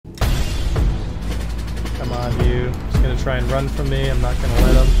on you. He's gonna try and run from me. I'm not gonna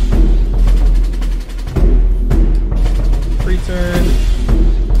let him. Pre-turn.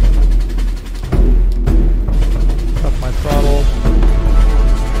 Up my throttle.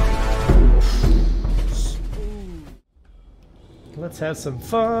 Let's have some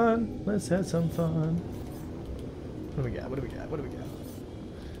fun. Let's have some fun. What do we got? What do we got? What do we got?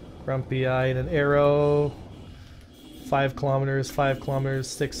 Grumpy eye and an arrow. 5 kilometers, 5 kilometers,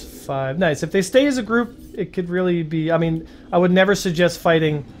 6, 5. Nice. If they stay as a group, it could really be... I mean, I would never suggest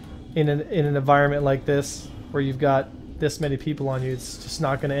fighting in an environment like this, where you've got this many people on you. It's just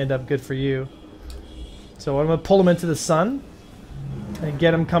not going to end up good for you. So I'm going to pull them into the sun and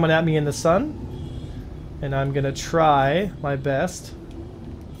get them coming at me in the sun. And I'm going to try my best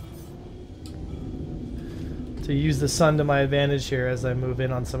to use the sun to my advantage here as I move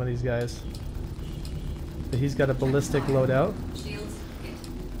in on some of these guys. But he's got a ballistic loadout.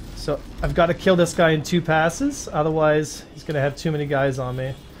 So I've got to kill this guy in 2 passes, otherwise he's going to have too many guys on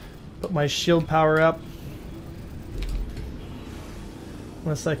me. Put my shield power up.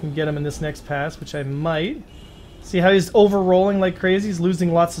 Unless I can get him in this next pass, which I might. See how he's over-rolling like crazy? He's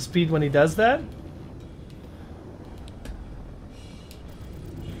losing lots of speed when he does that.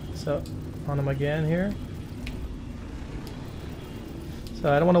 So, on him again here.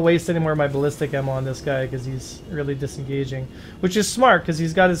 So I don't want to waste any more of my ballistic ammo on this guy because he's really disengaging. Which is smart because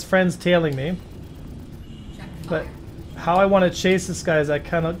he's got his friends tailing me. But how I want to chase this guy is I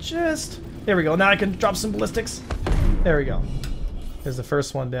kind of just... There we go. Now I can drop some ballistics. There we go. There's the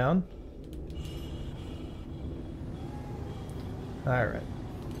first one down. Alright.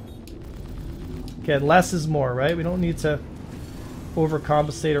 Again, less is more, right? We don't need to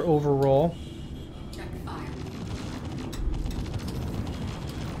overcompensate or overroll.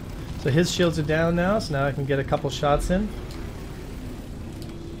 So his shields are down now, so now I can get a couple shots in.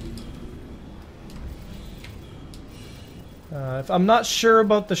 If I'm not sure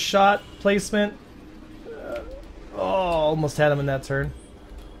about the shot placement, almost had him in that turn.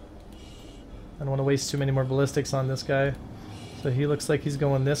 I don't want to waste too many more ballistics on this guy. So he looks like he's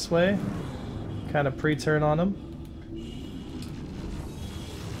going this way. Kind of pre-turn on him.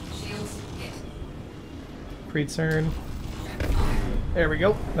 Pre-turn. There we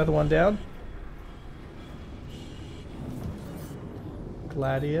go. Another one down.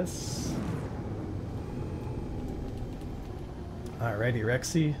 Gladius. Alrighty,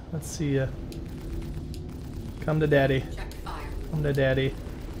 Rexy. Let's see ya. Come to daddy. Come to daddy.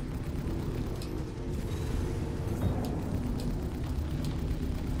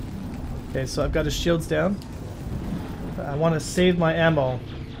 Okay, so I've got his shields down. I want to save my ammo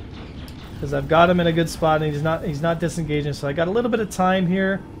because I've got him in a good spot and he's not disengaging. So I got a little bit of time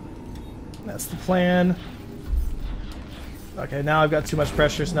here. That's the plan. Okay, now I've got too much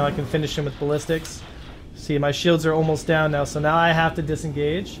pressure, so now I can finish him with ballistics. See, my shields are almost down now, so now I have to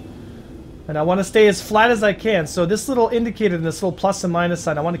disengage. And I want to stay as flat as I can. So this little indicator and this little plus and minus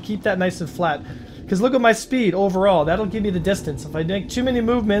sign, I want to keep that nice and flat. Because look at my speed overall. That'll give me the distance. If I make too many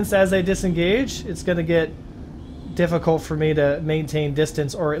movements as I disengage, it's going to get difficult for me to maintain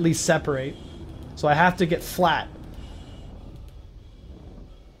distance or at least separate. So I have to get flat.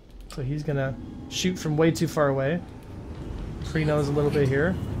 So he's going to shoot from way too far away. Pre-knows a little bit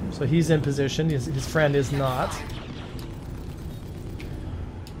here. So he's in position. His friend is not.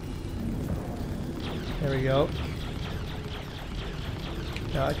 There we go.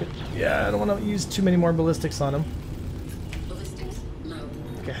 Now I could, yeah, I don't want to use too many more ballistics on him. Ballistics low.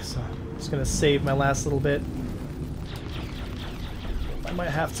 Okay, so I'm just going to save my last little bit. I might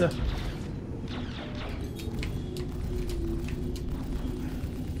have to.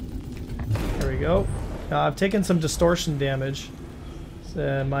 There we go. Now I've taken some distortion damage.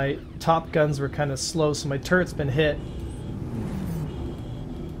 So my top guns were kind of slow, so my turret's been hit.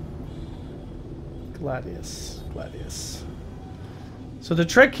 Gladius. Gladius. So the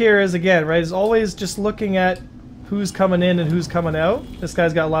trick here is, again, right, is always just looking at who's coming in and who's coming out. This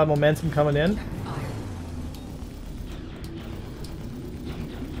guy's got a lot of momentum coming in.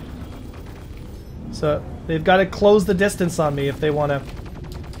 So they've got to close the distance on me if they want to.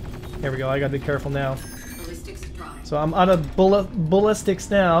 There we go, I got to be careful now. So I'm out of ballistics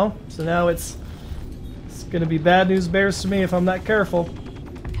now. So now it's going to be bad news bears for me if I'm not careful.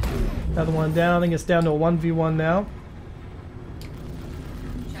 Another one down. I think it's down to a 1v1 now.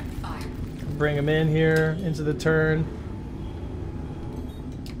 Bring him in here into the turn.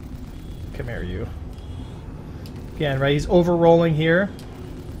 Come here, you. Again, right? He's over-rolling here.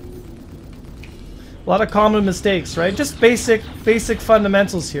 A lot of common mistakes, right? Just basic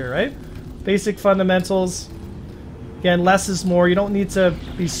fundamentals here, right? Basic fundamentals. Again, less is more. You don't need to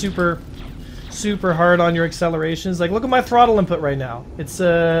be super... super hard on your accelerations. Like, look at my throttle input right now. It's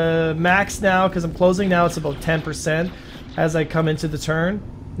max now because I'm closing now. It's about 10% as I come into the turn.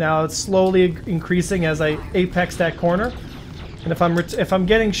 Now it's slowly increasing as I apex that corner. And if I'm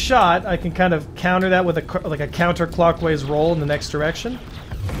getting shot, I can kind of counter that with like a counterclockwise roll in the next direction.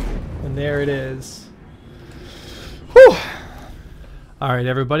 And there it is. Whew. All right,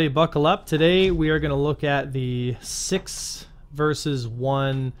 everybody, buckle up. Today we are going to look at the 6 versus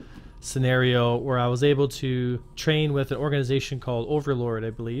 1 scenario where I was able to train with an organization called Overlord,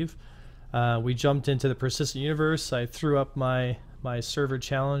 I believe. We jumped into the persistent universe. I threw up my server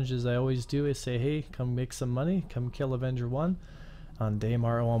challenge as I always do. I say, hey, come make some money, come kill Avenger 1 on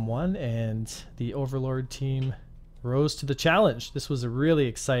Daymar OM1, and the Overlord team rose to the challenge. This was a really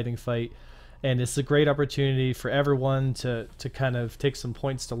exciting fight, and it's a great opportunity for everyone to kind of take some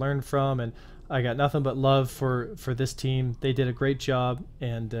points to learn from, and I got nothing but love for this team. They did a great job,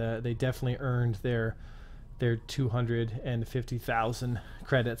 and they definitely earned their 250,000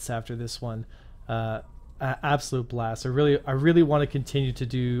 credits after this one. Absolute blast. I really want to continue to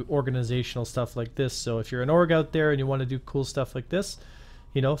do organizational stuff like this. So if you're an org out there and you want to do cool stuff like this,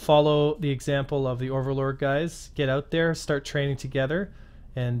 you know, follow the example of the Overlord guys. Get out there, start training together,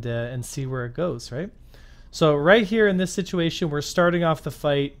 and see where it goes, right? So right here in this situation, we're starting off the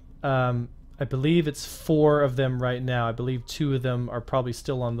fight. I believe it's 4 of them right now. I believe 2 of them are probably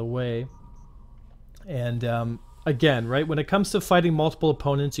still on the way. And again, right, when it comes to fighting multiple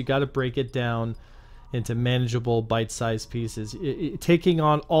opponents, you got to break it down into manageable bite-sized pieces. Taking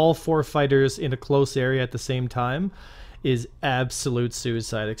on all 4 fighters in a close area at the same time is absolute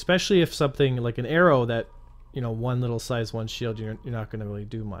suicide, especially if something like an arrow that, you know, one little size, one shield, you're not going to really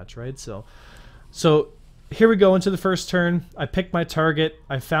do much, right? So here we go into the first turn. I picked my target.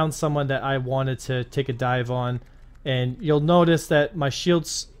 I found someone that I wanted to take a dive on, and you'll notice that my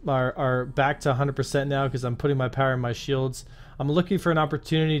shields are back to 100% now because I'm putting my power in my shields. I'm looking for an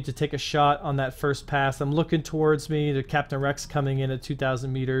opportunity to take a shot on that first pass. I'm looking towards me, the Captain Rex coming in at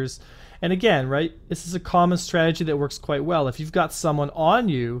 2,000 meters. And again, right, this is a common strategy that works quite well. If you've got someone on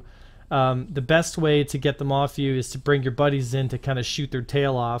you, the best way to get them off you is to bring your buddies in to kind of shoot their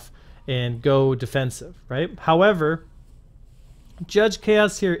tail off and go defensive, right? However, Judge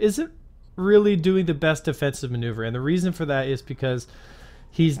Chaos here isn't really doing the best defensive maneuver. And the reason for that is because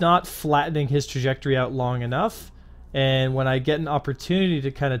he's not flattening his trajectory out long enough. And when I get an opportunity to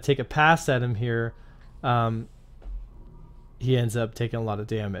kind of take a pass at him here, he ends up taking a lot of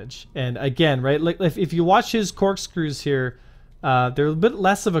damage. And again, right, like if you watch his corkscrews here, they're a bit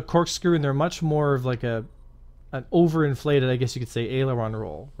less of a corkscrew and they're much more of like an overinflated, I guess you could say, aileron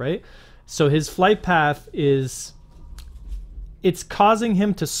roll, right? So his flight path it's causing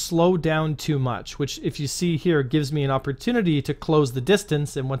him to slow down too much, which if you see here gives me an opportunity to close the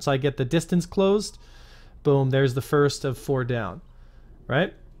distance. And once I get the distance closed, boom, there's the first of 4 down,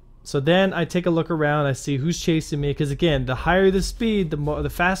 right? So then I take a look around, I see who's chasing me, because again, the higher the speed, the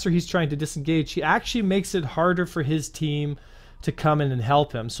faster he's trying to disengage. He actually makes it harder for his team to come in and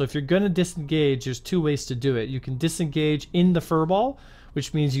help him. So if you're going to disengage, there's 2 ways to do it. You can disengage in the furball,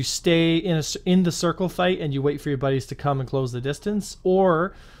 which means you stay in the circle fight and you wait for your buddies to come and close the distance,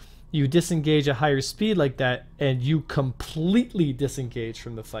 or you disengage at higher speed like that and you completely disengage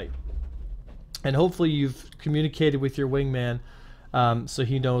from the fight. And hopefully you've communicated with your wingman so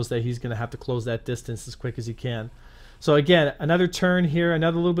he knows that he's going to have to close that distance as quick as he can. So again, another turn here,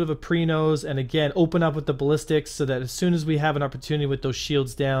 another little bit of a pre-nose, and again, open up with the ballistics so that as soon as we have an opportunity with those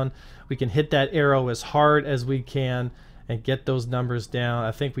shields down, we can hit that arrow as hard as we can and get those numbers down.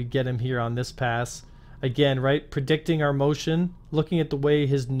 I think we get him here on this pass. Again, right, predicting our motion, looking at the way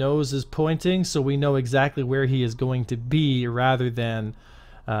his nose is pointing so we know exactly where he is going to be rather than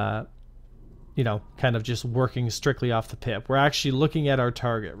you know, kind of just working strictly off the pip. We're actually looking at our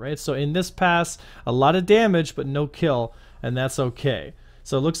target, right? So in this pass, a lot of damage, but no kill, and that's okay.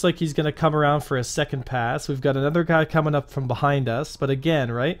 So it looks like he's going to come around for a second pass. We've got another guy coming up from behind us, but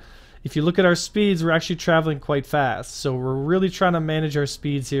again, right, if you look at our speeds, we're actually traveling quite fast. So we're really trying to manage our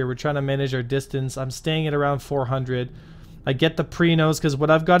speeds here. We're trying to manage our distance. I'm staying at around 400. I get the pre-nose because what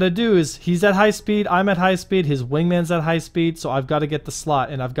I've got to do is he's at high speed, I'm at high speed, his wingman's at high speed, so I've got to get the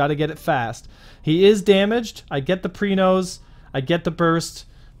slot and I've got to get it fast. He is damaged. I get the pre-nose, I get the burst,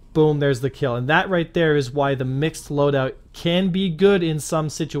 boom, there's the kill. And that right there is why the mixed loadout can be good in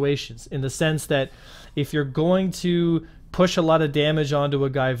some situations, in the sense that if you're going to push a lot of damage onto a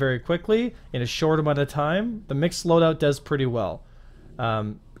guy very quickly in a short amount of time, the mixed loadout does pretty well.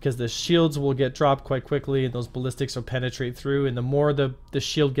 Because the shields will get dropped quite quickly and those ballistics will penetrate through, and the more the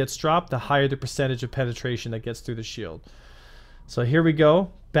shield gets dropped, the higher the percentage of penetration that gets through the shield. So here we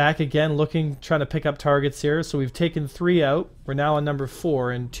go. back again, looking, trying to pick up targets here. So we've taken 3 out. We're now on number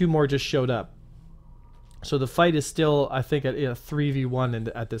 4, and 2 more just showed up. So the fight is still, I think, at a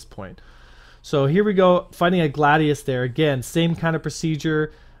 3v1 at this point. So here we go, fighting a Gladius there. Again, same kind of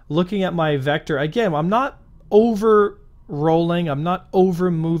procedure. Looking at my vector. Again, I'm not over rolling. I'm not over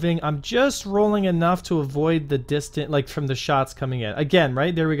moving. I'm just rolling enough to avoid the distance, like from the shots coming in. Again,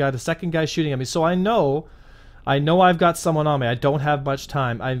 right there we got the second guy shooting at me. So I know I've got someone on me. I don't have much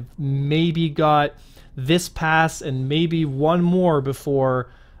time. I've maybe got this pass and maybe one more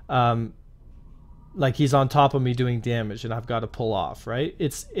before like he's on top of me doing damage and I've got to pull off, right?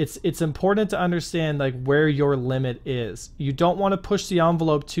 It's important to understand like where your limit is. You don't want to push the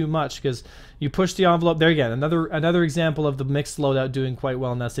envelope too much, because you push the envelope. There again, another example of the mixed loadout doing quite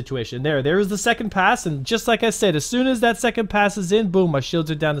well in that situation. There's the second pass, and just like I said, as soon as that second pass is in, boom, my shields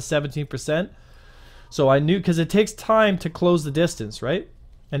are down to 17%. So I knew, because it takes time to close the distance, right?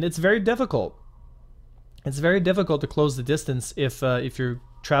 And it's very difficult. It's very difficult to close the distance if you're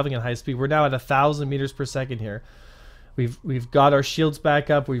traveling at high speed. We're now at 1,000 meters per second here. We've got our shields back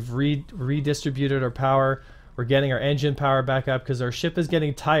up. We've redistributed our power. We're getting our engine power back up because our ship is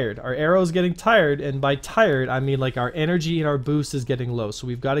getting tired. Our arrow is getting tired, and by tired I mean like our energy and our boost is getting low. So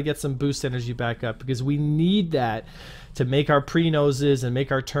we've got to get some boost energy back up, because we need that to make our pre-noses and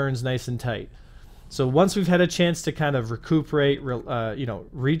make our turns nice and tight. So once we've had a chance to kind of recuperate,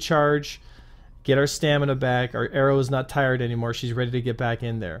 recharge, get our stamina back, our arrow is not tired anymore, she's ready to get back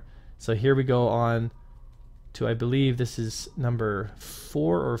in there. So here we go on to, I believe this is number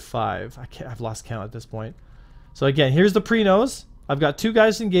 4 or 5. I've lost count at this point. So again, here's the pre-nose. I've got 2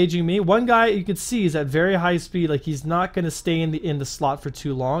 guys engaging me. One guy you can see is at very high speed, like he's not going to stay in the slot for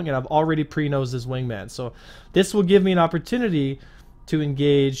too long, and I've already pre-nosed his wingman. So this will give me an opportunity to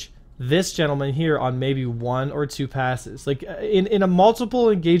engage this gentleman here on maybe 1 or 2 passes. Like in a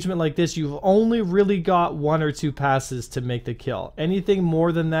multiple engagement like this, you've only really got 1 or 2 passes to make the kill. Anything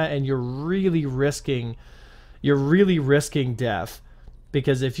more than that, and you're really risking death.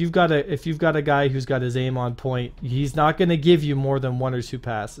 Because if you've got a guy who's got his aim on point, he's not going to give you more than 1 or 2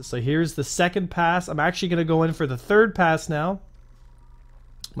 passes. So here's the second pass. I'm actually going to go in for the third pass now.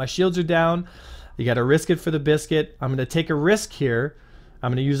 My shields are down. You got to risk it for the biscuit. I'm going to take a risk here. I'm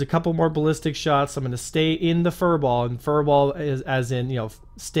going to use a couple more ballistic shots. I'm going to stay in the furball, and furball is as in,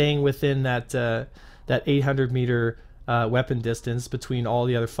 staying within that 800 meter weapon distance between all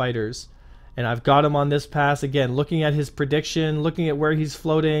the other fighters. And I've got him on this pass. Again, looking at his prediction, looking at where he's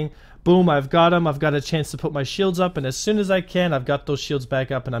floating. Boom, I've got him. I've got a chance to put my shields up, and as soon as I can, I've got those shields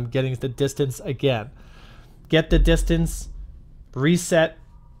back up, and I'm getting the distance again. Get the distance, reset,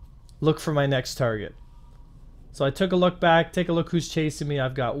 look for my next target. So I took a look back, take a look who's chasing me.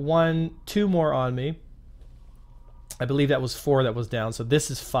 I've got 2 more on me. I believe that was 4 that was down, so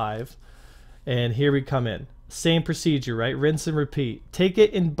this is 5. And here we come in. Same procedure, right? Rinse and repeat. Take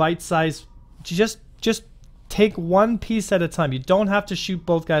it in bite-size. Just take one piece at a time. You don't have to shoot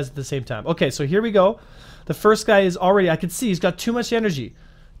both guys at the same time. Okay, so here we go. The first guy is already, I can see he's got too much energy.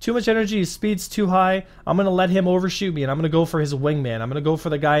 Too much energy, his speed's too high. I'm going to let him overshoot me, and I'm going to go for his wingman. I'm going to go for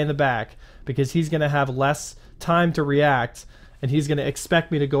the guy in the back, because he's going to have less time to react, and he's going to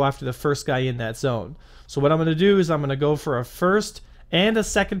expect me to go after the first guy in that zone. So what I'm going to do is I'm going to go for a first and a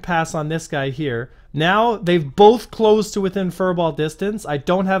second pass on this guy here. Now they've both closed to within furball distance. I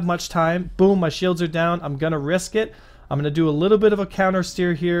don't have much time. Boom, my shields are down. I'm going to risk it. I'm going to do a little bit of a counter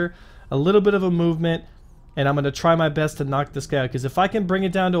steer here, a little bit of a movement, and I'm going to try my best to knock this guy out, because if I can bring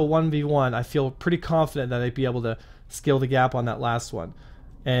it down to a 1v1, I feel pretty confident that I'd be able to skill the gap on that last one.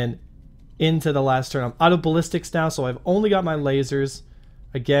 And into the last turn, I'm out of ballistics now, so I've only got my lasers.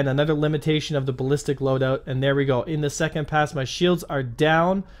 Again, another limitation of the ballistic loadout, and there we go. In the second pass, my shields are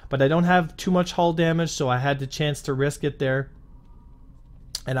down, but I don't have too much hull damage, so I had the chance to risk it there.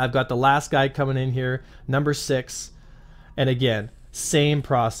 And I've got the last guy coming in here, number 6. And again, same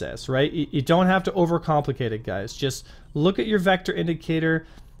process, right? You don't have to overcomplicate it, guys. Just look at your vector indicator,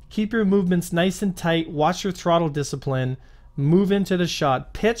 keep your movements nice and tight, watch your throttle discipline, move into the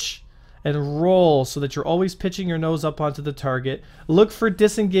shot, pitch, and roll so that you're always pitching your nose up onto the target. Look for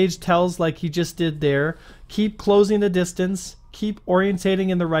disengaged tells like he just did there. Keep closing the distance, keep orientating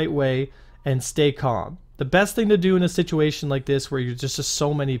in the right way, and stay calm. The best thing to do in a situation like this where you're just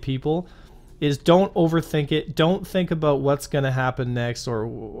so many people is don't overthink it. Don't think about what's going to happen next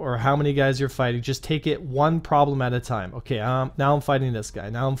or how many guys you're fighting. Just take it one problem at a time. Okay, now I'm fighting this guy.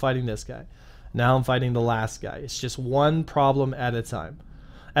 Now I'm fighting this guy. Now I'm fighting the last guy. It's just one problem at a time.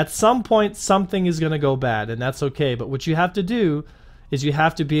 At some point, something is going to go bad, and that's okay. But what you have to do is you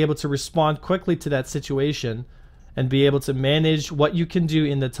have to be able to respond quickly to that situation and be able to manage what you can do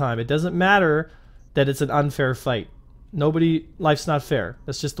in the time. It doesn't matter that it's an unfair fight. Life's not fair.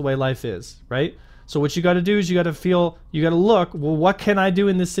 That's just the way life is, right? So what you got to do is you got to look, well, what can I do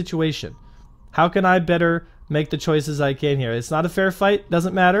in this situation? How can I better make the choices I can here? It's not a fair fight,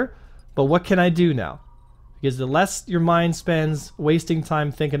 doesn't matter, but what can I do now? Because the less your mind spends wasting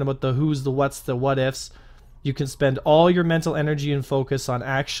time thinking about the who's, the what's, the what ifs, you can spend all your mental energy and focus on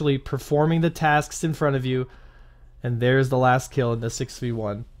actually performing the tasks in front of you. And there's the last kill in the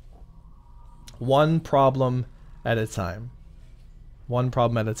 6v1. One problem at a time. One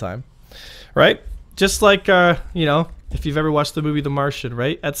problem at a time. Right? Just like, you know, if you've ever watched the movie The Martian,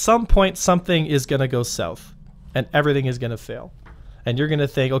 right? At some point, something is going to go south. And everything is going to fail. And you're going to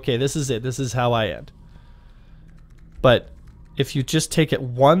think, okay, this is it. This is how I end. But if you just take it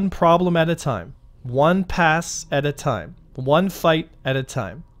one problem at a time, one pass at a time, one fight at a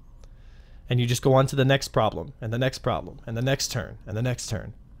time, and you just go on to the next problem, and the next problem, and the next turn, and the next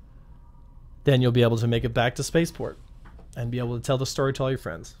turn, then you'll be able to make it back to Spaceport and be able to tell the story to all your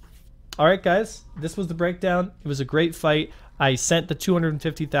friends. All right, guys, this was the breakdown. It was a great fight. I sent the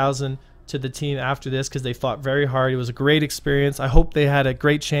 250,000 to the team after this because they fought very hard. It was a great experience. I hope they had a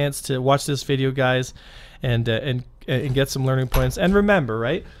great chance to watch this video, guys, and get some learning points. And remember,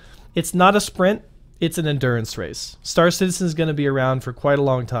 right, it's not a sprint. It's an endurance race. Star Citizen is going to be around for quite a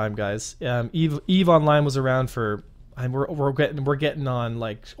long time, guys. Eve Online was around for, we're getting on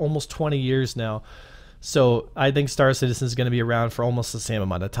like almost 20 years now. So I think Star Citizen is going to be around for almost the same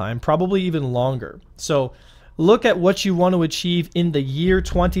amount of time, probably even longer. So look at what you want to achieve in the year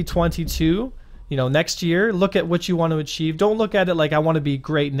 2022. You know, next year, look at what you want to achieve. Don't look at it like I want to be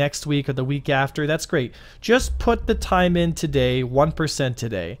great next week or the week after. That's great. Just put the time in today, 1%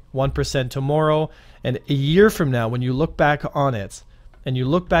 today, 1% tomorrow, and a year from now, when you look back on it and you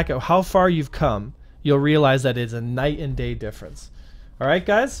look back at how far you've come, you'll realize that it's a night and day difference. All right,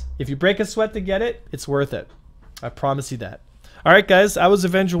 guys? If you break a sweat to get it, it's worth it. I promise you that. All right, guys, I was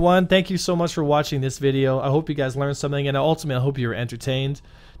Avenger 1. Thank you so much for watching this video. I hope you guys learned something, and ultimately, I hope you were entertained.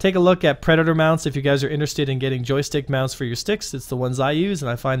 Take a look at Predator mounts if you guys are interested in getting joystick mounts for your sticks. It's the ones I use, and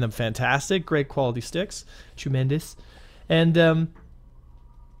I find them fantastic. Great quality sticks. Tremendous. And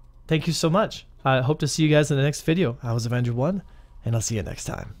thank you so much. I hope to see you guys in the next video. I was Avenger 1, and I'll see you next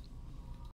time.